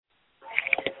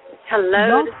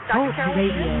Hello, Blog Talk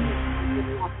Radio.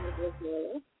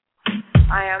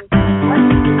 I am.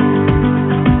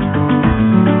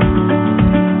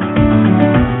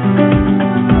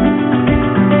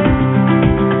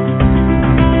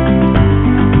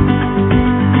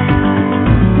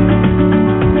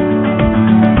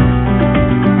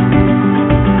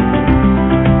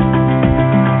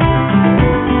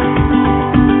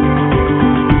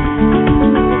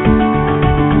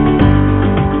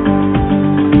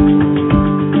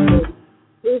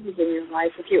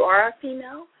 If you are a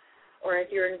female, or if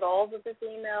you're involved with a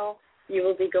female, you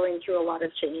will be going through a lot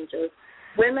of changes.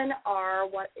 Women are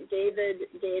what David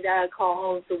Guetta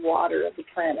calls the water of the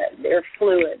planet. They're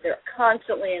fluid. They're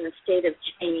constantly in a state of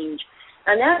change.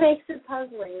 And that makes it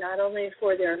puzzling, not only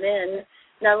for their men,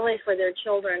 not only for their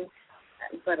children,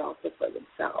 but also for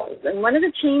themselves. And one of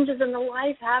the changes in the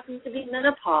life happens to be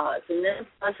menopause. And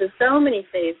menopause has so many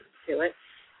phases to it.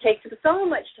 Takes up so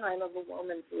much time of a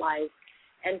woman's life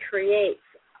and creates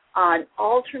an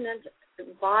alternate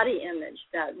body image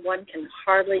that one can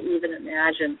hardly even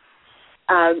imagine.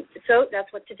 So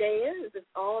that's what today is. It's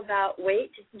all about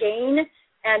weight gain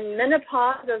and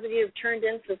menopause. Those of you who've turned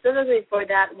in specifically for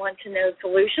that want to know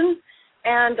solutions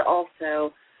and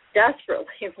also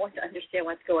desperately want to understand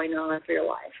what's going on for your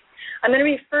life. I'm going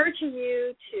to refer to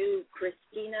you to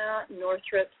Christina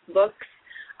Northrup's books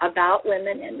about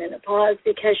women and menopause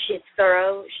because she's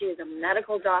thorough. She is a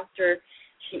medical doctor.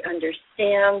 She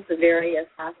understands the various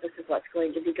aspects of what's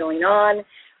going to be going on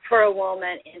for a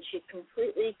woman, and she's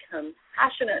completely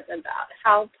compassionate about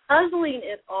how puzzling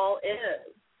it all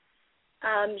is.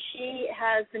 She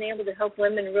has been able to help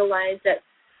women realize that,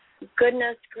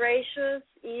 goodness gracious,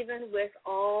 even with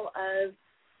all of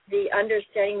the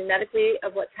understanding medically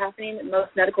of what's happening, most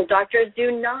medical doctors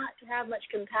do not have much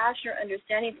compassion or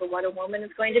understanding for what a woman is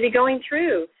going to be going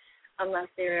through unless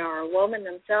they are a woman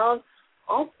themselves,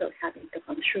 also having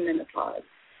gone through menopause.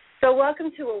 So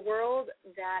welcome to a world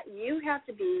that you have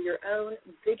to be your own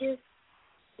biggest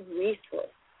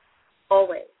resource,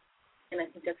 always. And I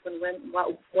think that's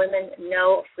what women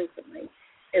know frequently,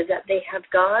 is that they have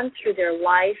gone through their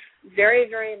life very,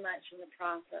 very much in the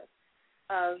process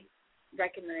of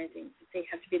recognizing that they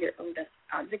have to be their own best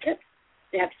advocates.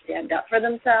 They have to stand up for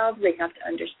themselves. They have to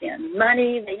understand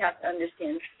money. They have to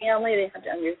understand family. They have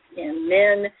to understand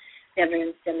men. They have to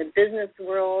understand the business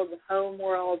world, the home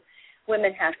world.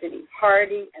 Women have to be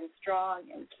hardy and strong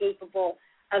and capable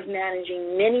of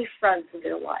managing many fronts of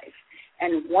their life.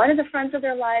 And one of the fronts of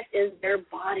their life is their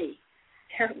body,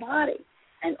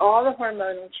 and all the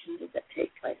hormonal changes that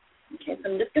take place. Okay, so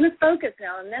I'm just going to focus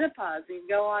now on menopause. We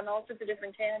go on all sorts of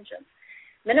different tangents.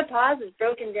 Menopause is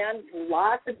broken down into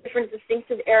lots of different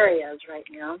distinctive areas right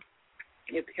now.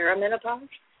 You have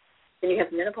perimenopause, then you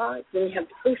have menopause, then you have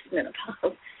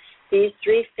postmenopause. These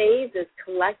three phases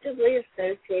collectively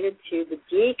associated to the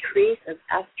decrease of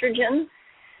estrogen,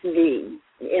 the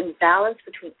imbalance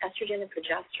between estrogen and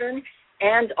progesterone,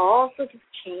 and also the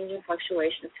change and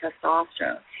fluctuation of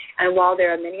testosterone. And while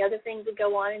there are many other things that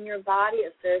go on in your body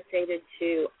associated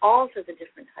to all sorts of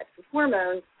different types of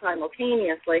hormones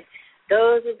simultaneously,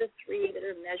 those are the three that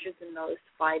are measured the most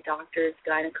by doctors,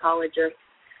 gynecologists,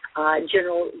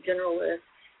 generalists,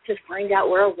 to find out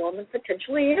where a woman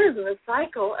potentially is in the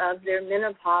cycle of their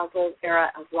menopausal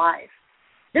era of life.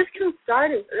 This can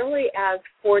start as early as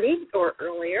 40 or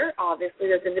earlier. Obviously,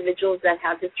 those individuals that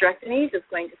have hysterectomies, it's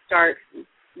going to start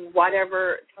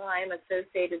whatever time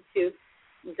associated to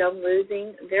them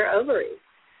losing their ovaries.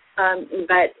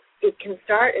 But it can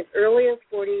start as early as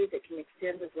 40s. It can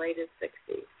extend as late as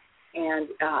 60s. And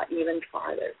even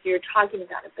farther. So you're talking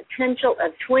about a potential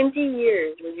of 20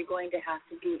 years where you're going to have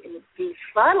to be in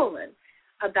befuddlement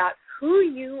about who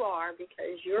you are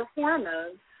because your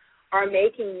hormones are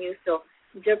making you feel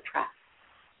depressed,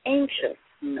 anxious,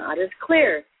 not as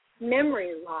clear,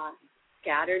 memory loss,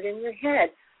 scattered in your head.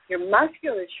 Your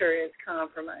musculature is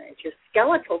compromised. Your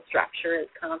skeletal structure is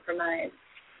compromised.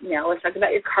 Now let's talk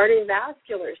about your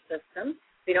cardiovascular system.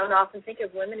 We don't often think of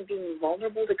women being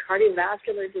vulnerable to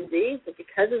cardiovascular disease, but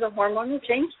because of the hormonal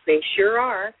change, they sure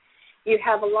are. You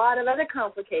have a lot of other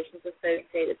complications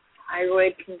associated.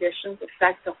 Thyroid conditions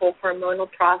affect the whole hormonal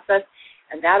process,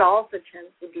 and that also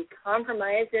tends to be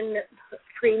compromised in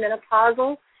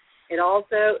premenopausal. It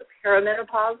also,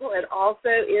 perimenopausal, it also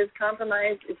is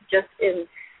compromised. It's just in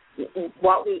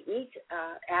what we eat,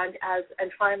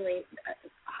 and finally,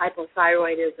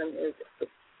 hypothyroidism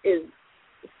is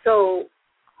so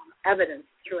evidence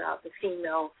throughout the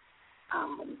female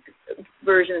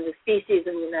version of the species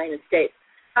in the United States.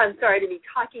 I'm sorry to be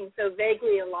talking so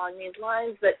vaguely along these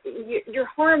lines, but your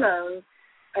hormones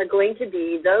are going to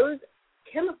be those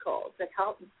chemicals that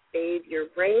help bathe your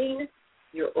brain,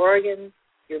 your organs,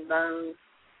 your bones,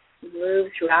 move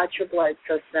throughout your blood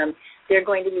system. They're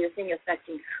going to be the thing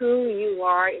affecting who you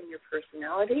are in your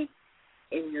personality,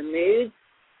 in your moods,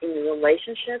 in your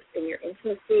relationships, in your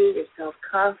intimacy, your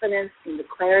self-confidence, in the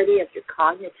clarity of your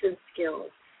cognitive skills,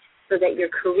 so that your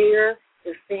career,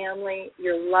 your family,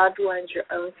 your loved ones, your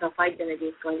own self-identity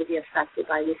is going to be affected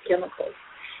by these chemicals.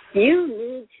 You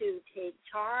need to take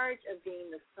charge of being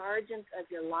the sergeant of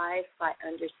your life by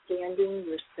understanding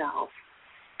yourself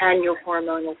and your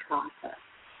hormonal process.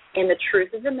 And the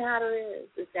truth of the matter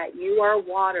is that you are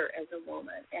water as a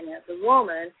woman. And as a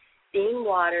woman, being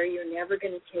water, you're never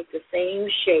going to take the same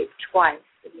shape twice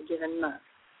in a given month,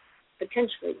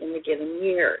 potentially in a given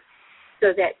year,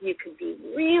 so that you can be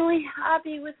really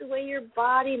happy with the way your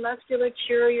body,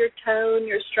 musculature, your tone,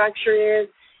 your structure is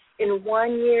in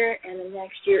 1 year, and the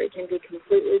next year it can be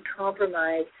completely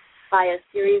compromised by a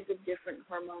series of different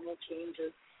hormonal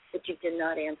changes that you did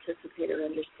not anticipate or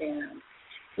understand.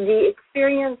 The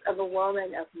experience of a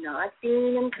woman of not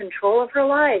being in control of her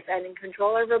life and in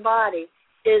control of her body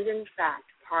is, in fact,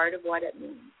 part of what it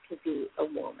means to be a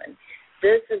woman.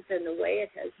 This has been the way it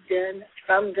has been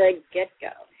from the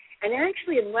get-go. And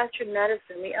actually, in Western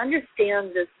medicine, we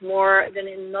understand this more than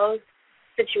in most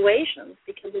situations,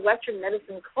 because the Western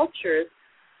medicine cultures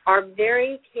are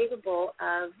very capable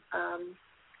of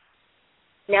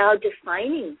now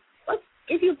defining. Let's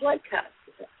give you blood tests.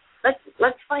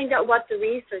 Let's find out what the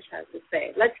research has to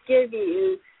say. Let's give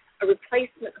you a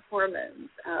replacement hormones.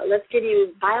 Let's give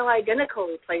you bioidentical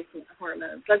replacement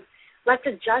hormones. Let's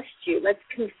adjust you. Let's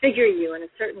configure you in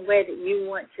a certain way that you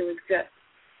want to exist.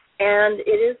 And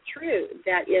it is true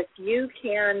that if you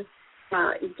can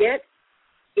get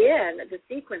in the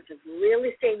sequence of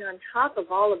really staying on top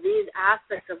of all of these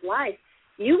aspects of life,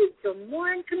 you will feel more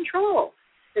in control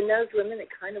than those women that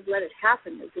kind of let it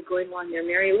happen as they're going along their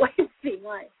merry way of being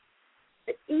life.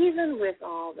 But even with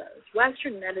all those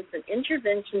Western medicine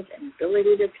interventions and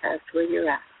ability to test where you're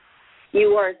at,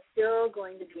 you are still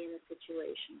going to be in a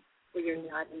situation where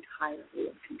you're not entirely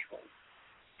in control.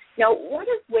 Now, what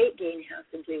does weight gain have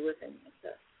to do with any of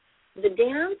this? The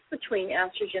dance between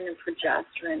estrogen and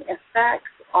progesterone affects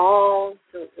all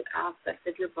sorts of aspects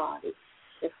of your body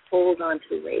that hold on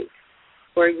to weight.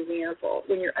 For example,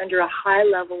 when you're under a high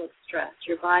level of stress,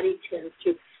 your body tends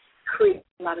to create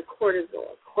a lot of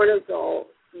cortisol. Cortisol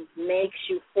makes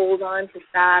you hold on to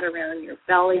fat around your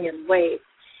belly and waist.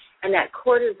 And that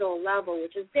cortisol level,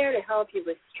 which is there to help you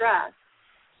with stress,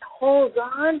 holds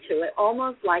on to it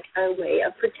almost like a way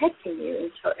of protecting you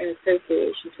in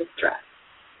association to stress.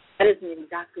 That isn't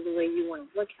exactly the way you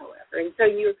want to look, however. And so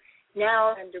you're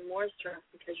now under more stress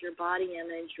because your body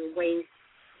image, your waist,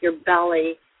 your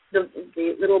belly, the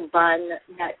little bun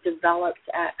that develops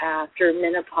after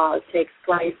menopause takes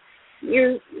place.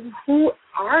 Who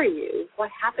are you? What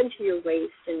happened to your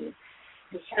waist and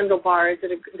the handlebars,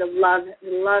 the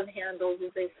love handles,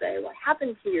 as they say? What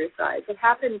happened to your thighs? What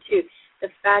happened to the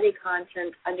fatty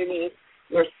content underneath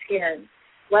your skin?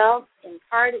 Well, in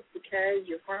part it's because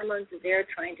your hormones are there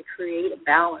trying to create a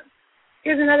balance.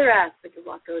 Here's another aspect of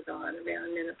what goes on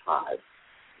around menopause.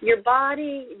 Your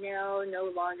body now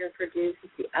no longer produces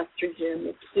the estrogen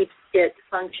that keeps it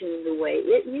functioning the way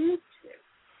it used to.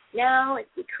 Now it's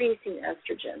decreasing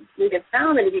estrogen. We have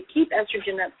found that if you keep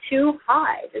estrogen up too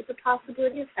high, there's a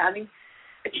possibility of having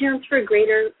a chance for a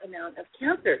greater amount of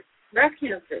cancer, breast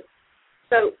cancer.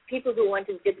 So people who want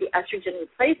to get the estrogen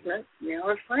replacement now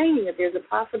are finding that there's a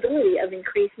possibility of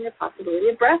increasing the possibility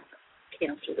of breast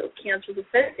cancer, those cancers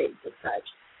associated with such.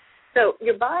 So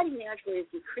your body naturally is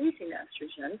decreasing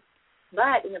estrogen,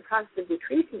 but in the process of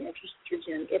decreasing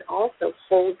estrogen, it also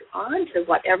holds on to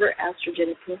whatever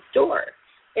estrogen it can store.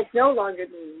 It's no longer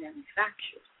being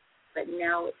manufactured, but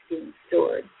now it's being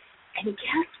stored. And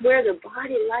guess where the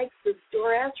body likes to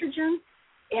store estrogen?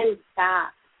 In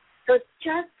fat. So it's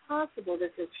just possible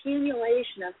that this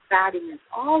accumulation of fattiness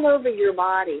all over your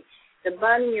body, the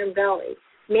bun in your belly,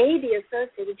 may be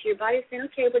associated to your body saying,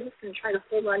 okay, we're just going to try to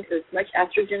hold on to as much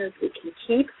estrogen as we can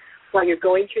keep while you're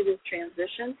going through this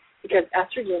transition, because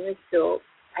estrogen is still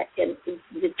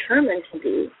determined to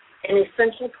be an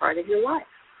essential part of your life.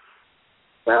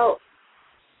 Well,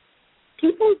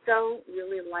 people don't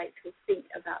really like to think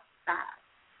about fat,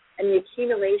 and the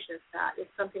accumulation of fat is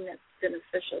something that's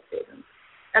beneficial to them.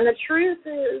 And the truth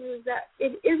is that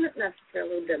it isn't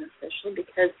necessarily beneficial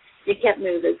because you can't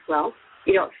move as well,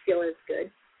 you don't feel as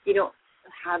good, you don't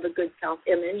have a good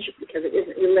self-image because it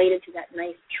isn't related to that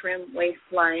nice trim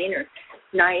waistline or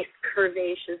nice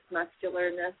curvaceous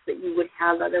muscularness that you would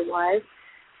have otherwise.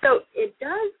 So it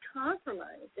does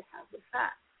compromise to have the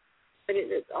fat. But it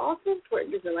is also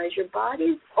important to realize your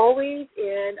body's always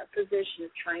in a position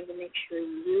of trying to make sure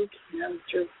you can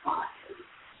survive,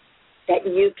 that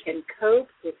you can cope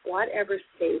with whatever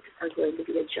states are going to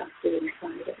be adjusted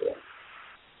inside of you.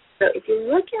 So if you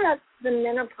look at the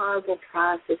menopausal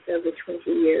process over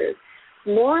 20 years,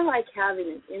 more like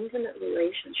having an intimate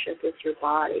relationship with your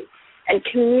body and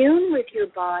commune with your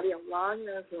body along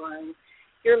those lines,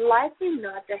 you're likely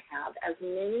not to have as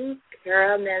many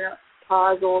perimenopausal,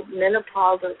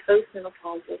 menopausal,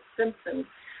 postmenopausal symptoms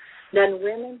than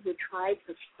women who try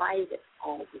to fight it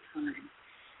all the time.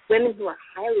 Women who are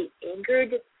highly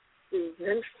angered,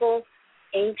 resentful,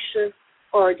 anxious,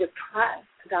 or depressed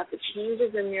about the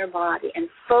changes in their body and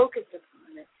focused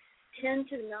upon it tend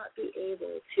to not be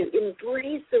able to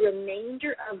embrace the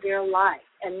remainder of their life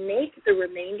and make the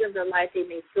remainder of their life they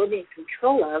may still be in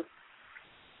control of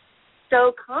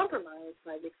so compromised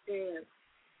by the experience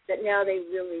that now they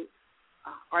really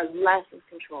are less in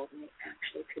control than they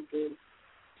actually could be.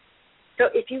 So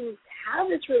if you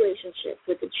have this relationship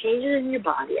with the changes in your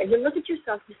body and you look at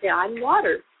yourself and say, I'm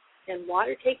water, and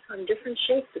water takes on different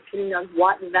shapes depending on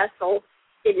what vessel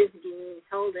it is being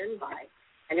held in by.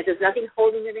 And if there's nothing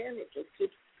holding it in, it just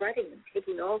keeps spreading and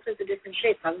taking all sorts of different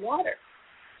shapes. I'm water.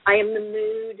 I am the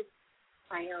mood.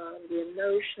 I am the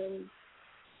emotion.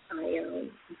 I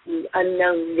am the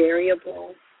unknown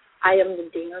variable. I am the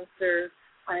dancer.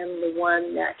 I am the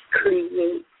one that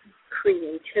creates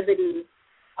creativity.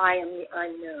 I am the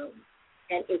unknown.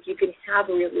 And if you can have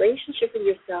a relationship with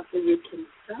yourself where you can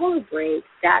celebrate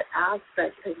that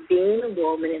aspect of being a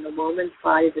woman in a woman's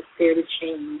body that's there to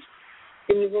change,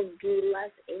 then you will be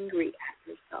less angry at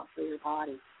yourself or your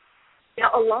body.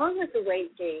 Now, along with the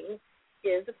weight gain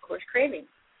is, of course, craving.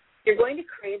 You're going to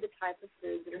crave the type of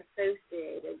foods that are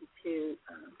associated to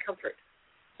comfort.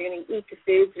 You're going to eat the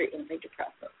foods that are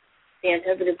antidepressants. The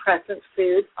antidepressant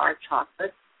foods are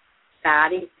chocolate,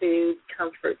 fatty foods,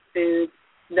 comfort foods.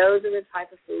 Those are the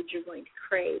type of foods you're going to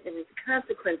crave. And as a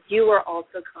consequence, you are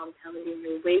also compounding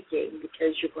your weight gain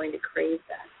because you're going to crave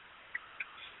that.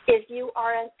 If you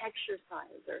are an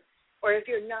exerciser, or if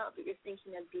you're not, but you're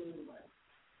thinking of being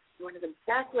one of the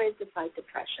best ways to fight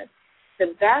depression,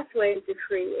 the best way to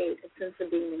create a sense of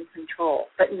being in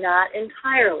control, but not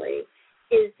entirely,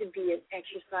 is to be an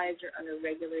exerciser on a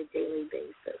regular daily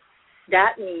basis.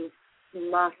 That means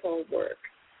muscle work,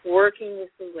 working with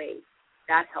the weight.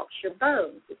 That helps your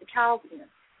bones with the calcium.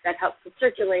 That helps the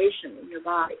circulation in your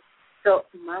body. So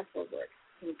muscle work,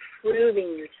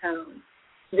 improving your tone.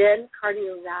 Then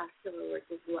cardiovascular work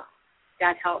as well.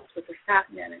 That helps with the fat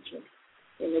management.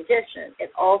 In addition,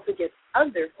 it also gets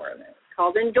other hormones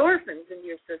called endorphins in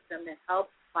your system that help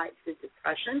fight the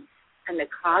depression and the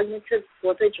cognitive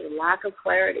slippage or lack of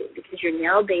clarity because you're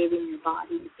now bathing your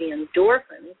body with the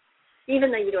endorphins, even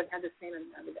though you don't have the same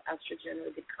amount of estrogen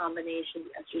or the combination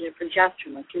of estrogen and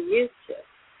progesterone like you're used to.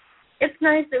 It's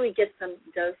nice that we get some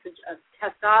dosage of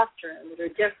testosterone that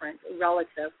are different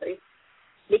relatively,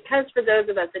 because for those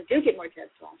of us that do get more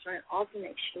testosterone, it also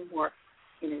makes you more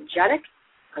energetic,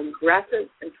 aggressive,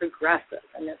 and progressive.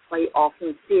 And that's why you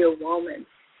often see a woman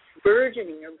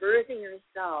burgeoning or birthing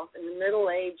herself in the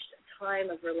middle-aged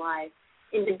time of her life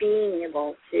into being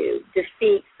able to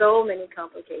defeat so many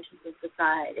complications in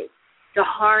society, to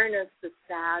harness the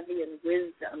savvy and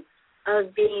wisdom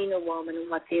of being a woman and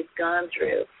what they've gone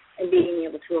through and being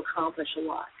able to accomplish a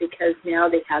lot because now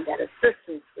they have that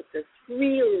assistance with this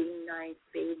really nice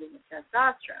bathing of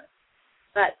testosterone.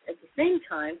 But at the same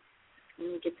time,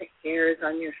 when you get the hairs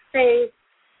on your face,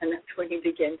 and that's when you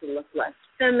begin to look less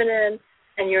feminine,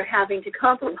 and you're having to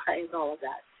compromise all of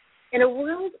that. In a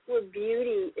world where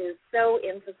beauty is so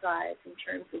emphasized in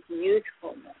terms of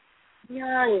youthfulness,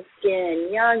 young skin,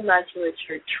 young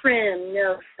musculature, trim,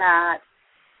 no fat,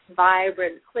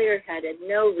 vibrant, clear-headed,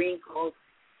 no wrinkles,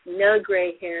 no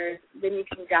gray hairs, then you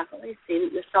can definitely see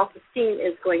that your self-esteem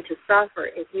is going to suffer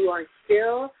if you are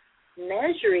still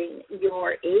measuring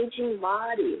your aging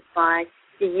body by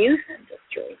the youth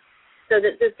industry. So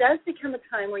that this does become a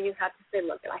time where you have to say,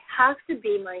 look, I have to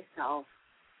be myself.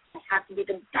 I have to be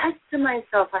the best of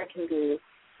myself I can be.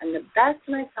 And the best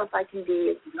of myself I can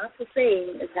be is not the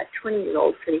same as that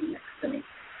 20-year-old sitting next to me.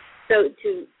 So to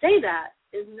say that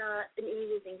is not an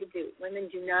easy thing to do. Women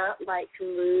do not like to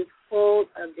lose hold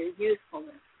of their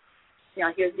youthfulness.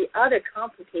 Now, here's the other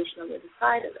complication on the other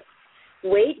side of it.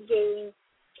 Weight gain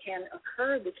can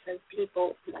occur because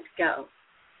people let go.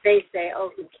 They say,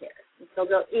 oh, who cares? And so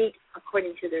they'll eat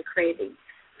according to their cravings.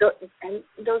 And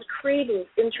those cravings,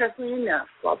 interestingly enough,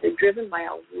 while they're driven by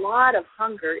a lot of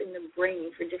hunger in the brain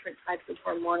for different types of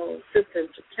hormonal assistance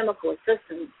or chemical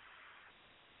assistance,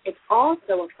 it's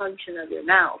also a function of your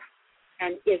mouth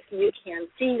And if you can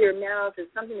see your mouth as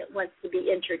something that wants to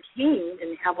be entertained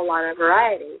and have a lot of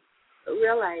variety, but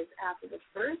realize after the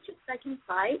first or second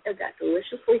bite of that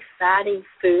deliciously fatty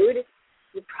food,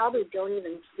 you probably don't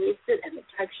even taste it, and the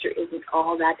texture isn't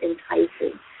all that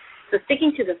enticing. So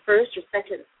sticking to the first or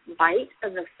second bite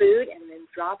of the food and then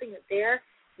dropping it there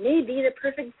may be the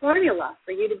perfect formula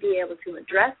for you to be able to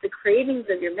address the cravings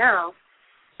of your mouth,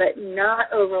 but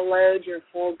not overload your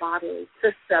whole bodily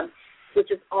system,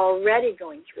 which is already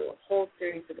going through a whole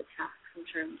series of attacks in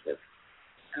terms of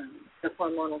the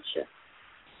hormonal shift.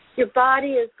 Your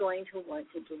body is going to want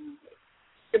to gain weight.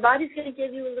 Your body's going to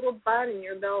give you a little bun in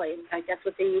your belly. In fact, that's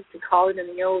what they used to call it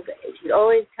in the old days. You'd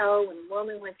always tell when a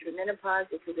woman went through menopause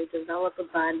because they develop a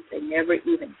bun they never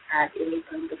even had any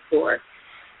bun before.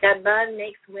 That bun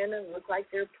makes women look like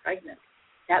they're pregnant.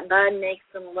 That bun makes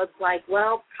them look like,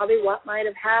 well, probably what might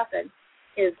have happened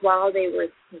is while they were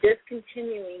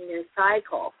discontinuing their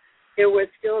cycle, there was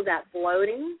still that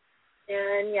bloating,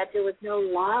 and yet there was no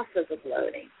loss of the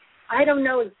bloating. I don't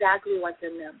know exactly what's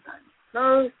in that bun.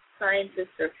 Most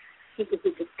scientists or people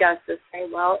who discuss this say,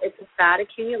 well, it's a fat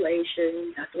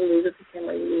accumulation. You have to lose it, the same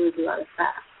way you lose a lot of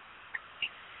fat.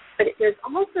 But there's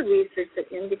also research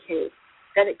that indicates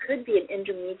that it could be an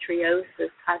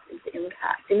endometriosis type of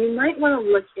impact, and you might want to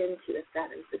look into if that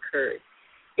has occurred.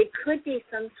 It could be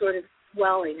some sort of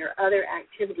swelling or other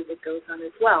activity that goes on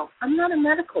as well. I'm not a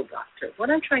medical doctor. What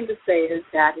I'm trying to say is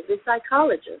that as a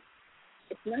psychologist,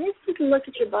 it's nice to look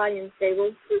at your body and say,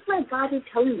 well, what is my body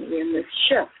telling me in this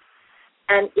shift?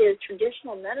 And is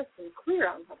traditional medicine clear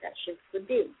on what that shift would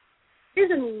be?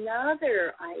 Here's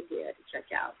another idea to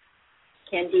check out.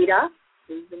 Candida.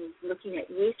 We've been looking at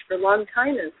yeast for a long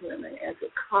time as women as a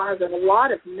cause of a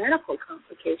lot of medical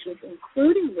complications,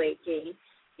 including weight gain,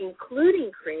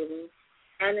 including craving,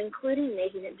 and including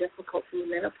making it difficult for the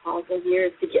menopausal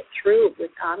years to get through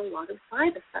without a lot of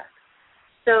side effects.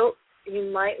 So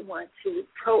you might want to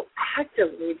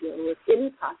proactively deal with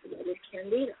any possibility of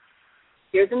candida.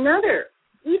 Here's another,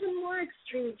 even more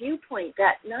extreme viewpoint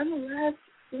that nonetheless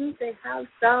seems to have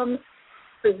some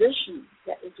position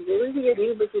that is worthy of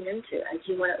you looking into as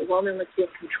you want a woman with your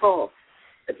control.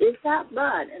 But is that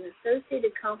bud and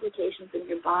associated complications in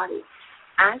your body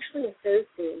actually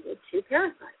associated to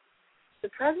parasites? The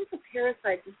presence of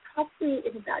parasites is probably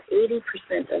in about 80%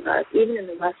 of us, even in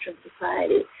the Western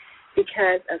society,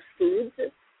 because of foods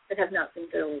that have not been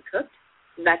thoroughly cooked,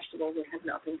 vegetables that have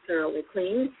not been thoroughly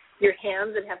cleaned, your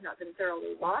hands that have not been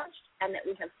thoroughly washed, and that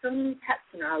we have so many pets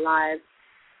in our lives,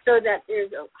 so that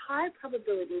there's a high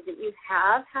probability that you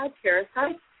have had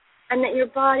parasites and that your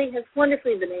body has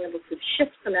wonderfully been able to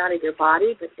shift them out of your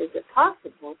body. But is it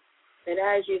possible that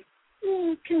as you've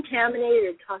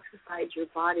contaminated or toxified your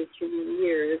body through the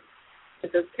years,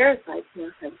 that those parasites now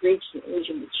have reached an age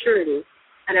of maturity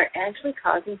and are actually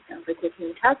causing sounds like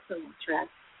intestinal stress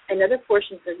and other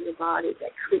portions of your body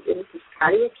that create this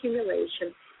fatty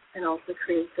accumulation and also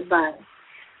create the bud?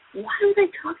 Why do they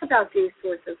talk about these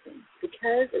sorts of things?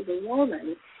 Because as a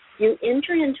woman, you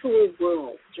enter into a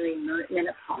world during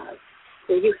menopause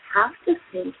where you have to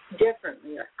think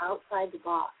differently or outside the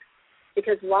box.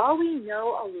 Because while we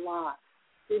know a lot,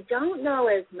 we don't know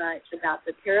as much about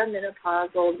the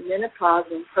perimenopausal,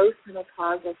 menopausal, and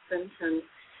postmenopausal symptoms.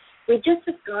 We just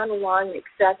have gone along and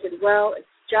accepted, well, it's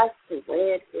just the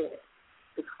way it is.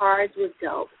 The cards were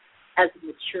dealt as a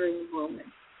maturing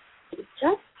woman. It's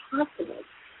just possible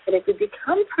that if we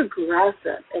become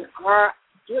progressive and are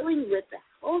dealing with the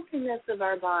healthiness of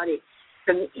our body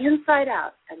from the inside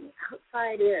out and the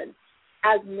outside in,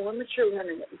 as more mature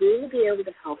women, that we will be able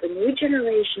to help a new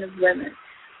generation of women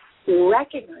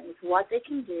recognize what they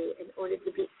can do in order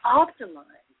to be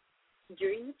optimized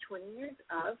during the 20 years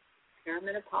of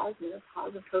perimenopause,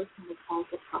 menopause, and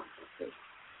postmenopausal processes.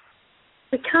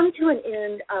 We come to an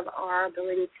end of our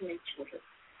ability to make children.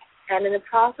 And in the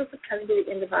process of coming to the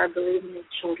end of our ability to make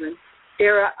children,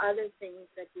 there are other things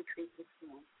that decrease as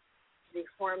well. The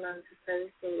hormones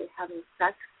associated with having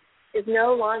sex is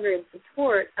no longer in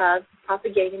support of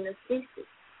propagating the species.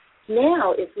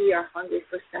 Now, if we are hungry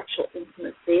for sexual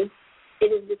intimacy, it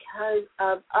is because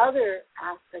of other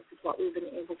aspects of what we've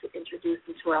been able to introduce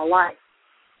into our life.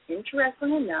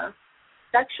 Interestingly enough,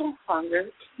 sexual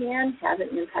hunger can have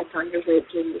an impact on your weight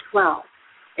gain as well.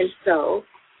 And so,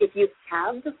 if you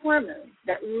have the hormones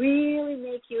that really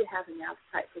make you have an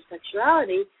appetite for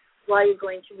sexuality while you're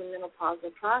going through the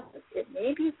menopausal process, it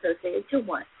may be associated to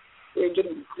one, you're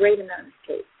getting a great amount of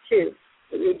sleep. Two,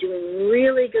 that you're doing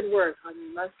really good work on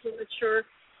your musculature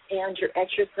and your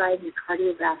exercise and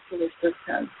cardiovascular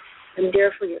system, and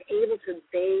therefore you're able to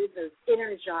bathe those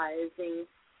energizing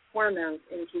hormones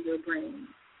into your brain.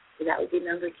 So that would be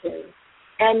number two.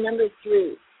 And number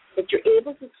 3, that you're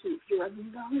able to keep your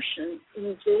emotions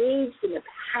engaged in the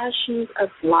passions of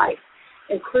life,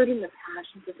 including the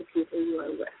passions of the people you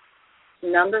are with.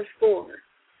 Number 4,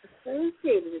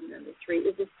 associated with number 3,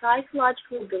 is the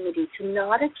psychological ability to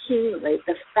not accumulate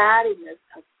the fattiness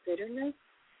of bitterness,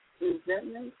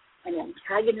 resentment, and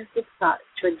antagonistic thoughts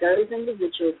toward those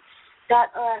individuals that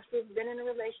after you've been in a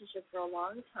relationship for a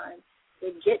long time,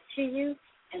 they get to you,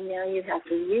 and now you have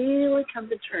to really come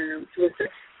to terms with the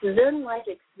Zen-like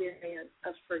experience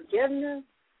of forgiveness,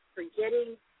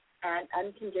 forgetting, and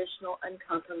unconditional,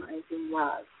 uncompromising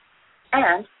love,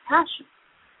 and passion.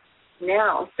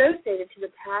 Now, associated to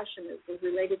the passion that is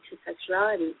related to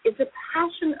sexuality is the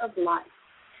passion of life,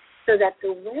 so that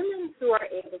the women who are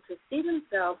able to see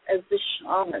themselves as the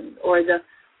shaman or the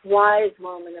wise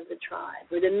woman of the tribe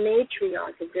or the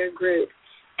matriarch of their group,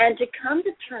 and to come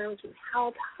to terms with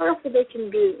how powerful they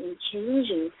can be in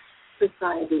changing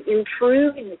society,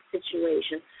 improving the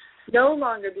situation, no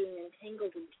longer being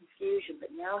entangled in confusion, but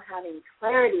now having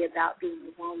clarity about being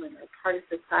a woman or part of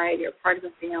society or part of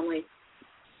a family,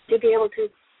 to be able to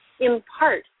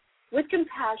impart with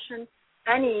compassion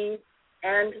and ease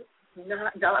and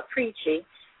not preaching,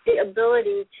 the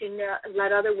ability to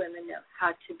let other women know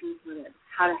how to be women,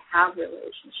 how to have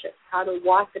relationships, how to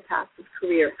walk the path of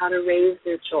career, how to raise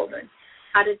their children,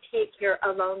 how to take care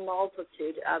of a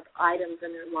multitude of items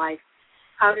in their life,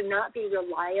 how to not be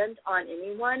reliant on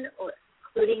anyone, or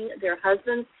including their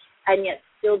husbands, and yet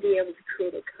still be able to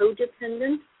create a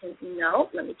codependent, and no,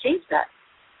 let me change that,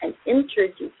 an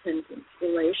interdependent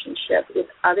relationship with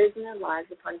others in their lives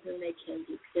upon whom they can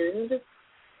depend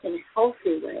in a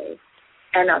healthy way,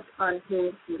 and upon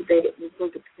whom they will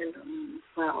depend on them as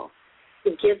well.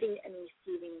 The giving and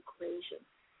receiving equation.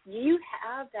 Do you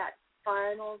have that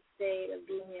final state of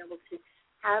being able to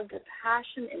have the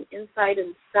passion and insight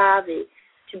and savvy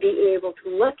to be able to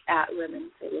look at women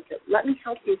and say, look, let me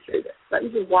help you through this. Let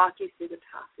me walk you through the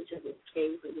passage of this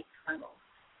cave or this tunnel.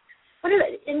 What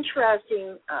an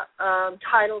interesting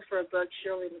title for a book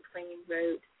Shirley MacLaine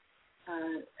wrote,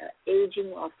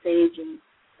 Aging While Saging,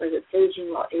 or the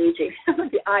Saging While Aging.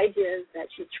 The idea is that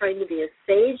she's trying to be as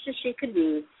sage as she could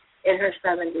be in her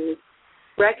 70s,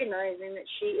 recognizing that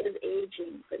she is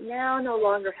aging, but now no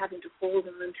longer having to hold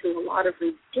on to a lot of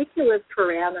ridiculous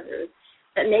parameters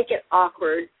that make it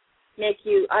awkward, make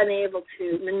you unable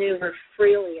to maneuver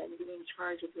freely and be in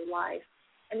charge of your life,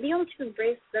 and be able to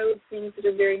embrace those things that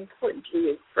are very important to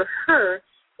you. For her,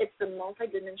 it's the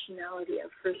multidimensionality of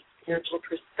her spiritual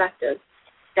perspective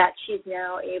that she's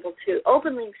now able to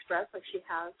openly express, like she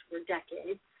has for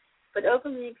decades, but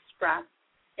openly express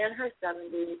in her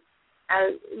 70s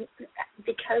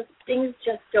because things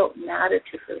just don't matter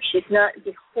to her. She's not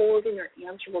beholden or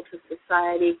answerable to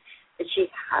society that she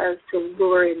has to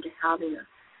lure into having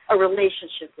a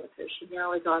relationship with her. She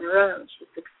now is on her own. She's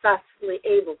successfully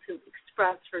able to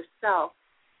express herself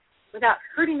without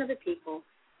hurting other people,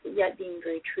 but yet being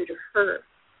very true to her.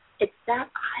 It's that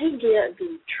idea of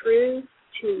being true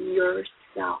to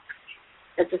yourself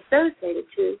that's associated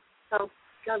to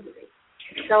self-discovery,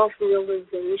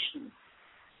 self-realization.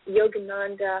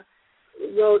 Yogananda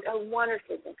wrote a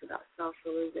wonderful book about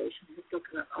self-realization, his book,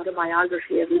 An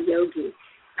Autobiography of a Yogi.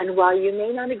 And while you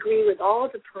may not agree with all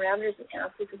the parameters and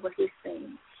aspects of what he's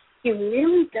saying, he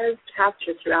really does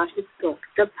capture throughout his book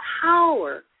the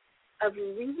power of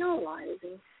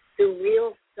realizing the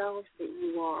real self that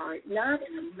you are, not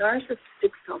in a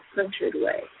narcissistic, self-centered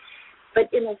way, but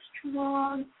in a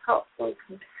strong, helpful,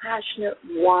 compassionate,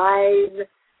 wise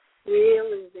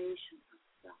realization of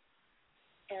self.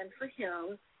 And for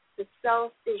him, the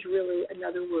self is really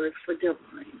another word for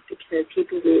divine, because he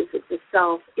believes that the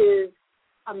self is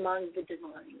among the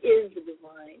divine, is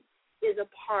a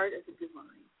part of the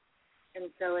divine. And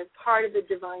so as part of the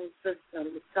divine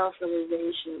system, the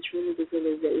self-realization is really the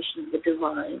realization of the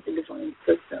divine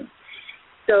system.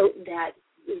 So that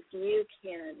if you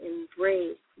can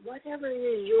embrace whatever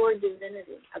is your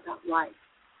divinity about life,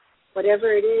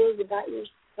 whatever it is about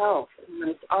yourself in the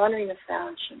most honoring of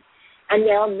fashion, and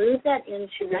now move that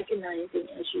into recognizing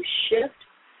as you shift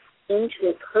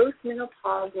into a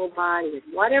postmenopausal body,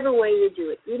 in whatever way you do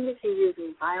it, even if you're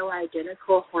using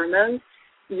bioidentical hormones,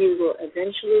 you will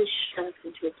eventually shift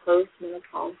into a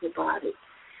postmenopausal body.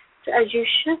 So as you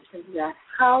shift into that,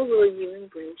 how will you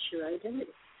embrace your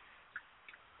identity?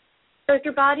 So if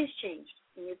your body's changed,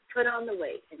 and you've put on the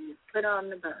weight, and you've put on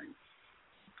the bun,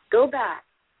 go back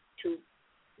to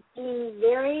being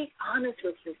very honest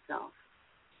with yourself.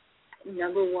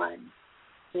 Number one,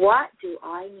 what do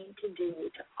I need to do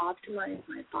to optimize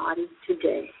my body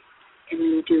today? And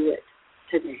you do it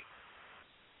today.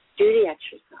 Do the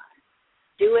exercise.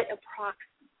 Do it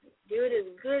approximately. Do it as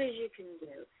good as you can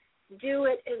do. Do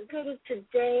it as good as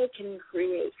today can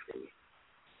create for you.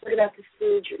 What about the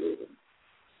food you're eating?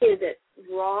 Is it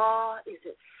raw? Is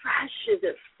it fresh? Is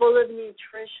it full of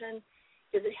nutrition?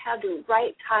 Does it have the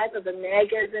right type of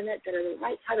omegas in it that are the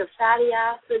right type of fatty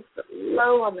acids, but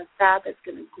low on the fat that's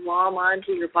going to glom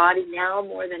onto your body now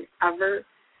more than ever?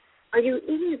 Are you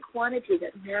eating a quantity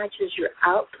that matches your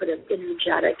output of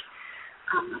energetic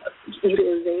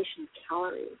utilization of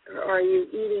calories? Or are you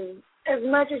eating as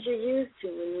much as you used to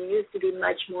when you used to be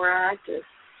much more active?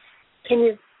 Can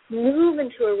you move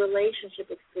into a relationship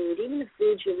with food, even the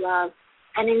food you love,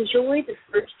 and enjoy the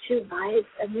first 2 bites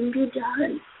and then be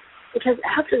done? Because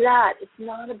after that, it's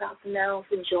not about the mouth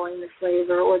enjoying the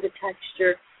flavor or the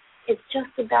texture. It's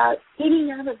just about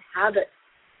eating out of habit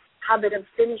of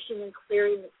finishing and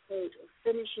clearing the plate or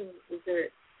finishing the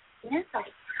dessert. And that's a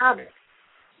habit.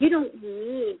 You don't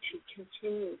need to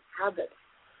continue habits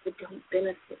that don't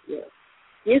benefit you.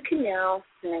 You can now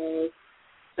say,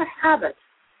 it's a habit,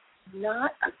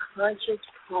 not a conscious,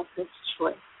 conscious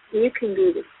choice. You can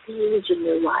be the sage in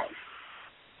your life.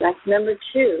 That's number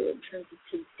 2 in terms of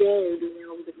today being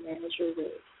able to manage your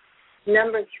weight.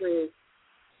 Number 3,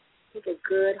 take a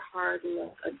good hard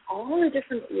look at all the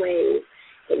different ways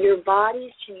that your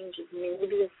body's changes may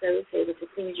be associated with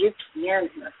things you can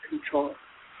have control.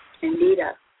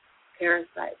 Candida,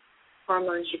 parasites,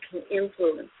 hormones you can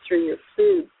influence through your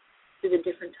food, through the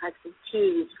different types of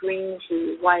teas, green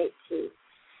tea, white tea,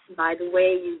 by the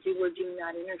way you do or do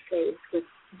not interface with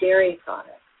dairy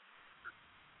products.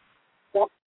 What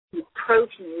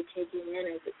protein you're taking in,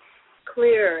 is it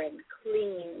clear and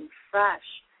clean and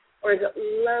fresh, or is it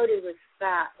loaded with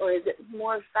fat, or is it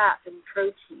more fat than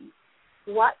protein?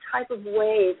 What type of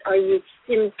ways are you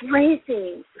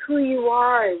embracing who you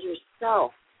are as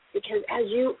yourself? Because as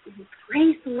you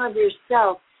embrace and love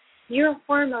yourself, your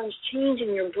hormones change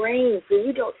in your brain, so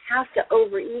you don't have to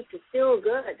overeat to feel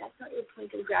good. That's not your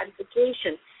point of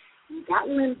gratification. And that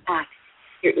will impact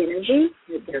your energy,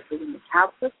 therefore your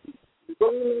metabolism, your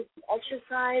willingness to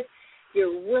exercise, your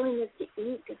willingness to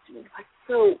eat, because what's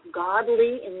so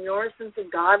godly in your sense of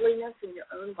godliness in your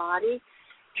own body,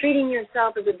 treating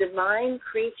yourself as a divine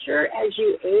creature as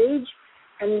you age,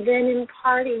 and then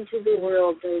imparting to the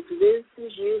world those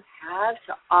wisdoms you have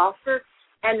to offer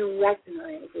and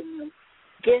recognizing them,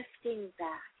 gifting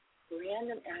back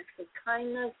random acts of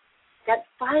kindness that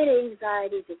fight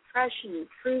anxiety, depression,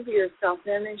 improve your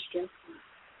self-image. Guess what?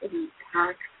 It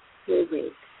impacts your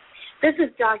weight. This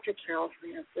is Dr. Carol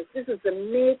Francis. This is the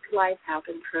Make Life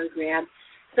Happen program.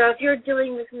 So if you're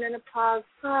dealing with menopause,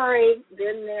 sorry,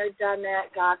 been there, done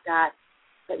that, got that.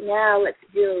 But now let's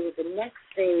deal with the next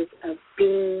phase of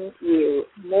being you,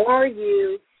 more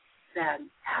you than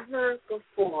ever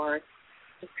before,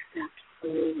 except for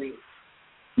your weight.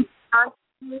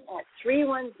 Contact me at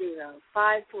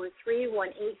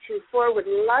 310-543-1824. Would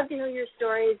love to hear your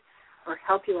stories or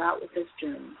help you out with this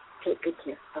journey. Take good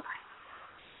care. Bye-bye.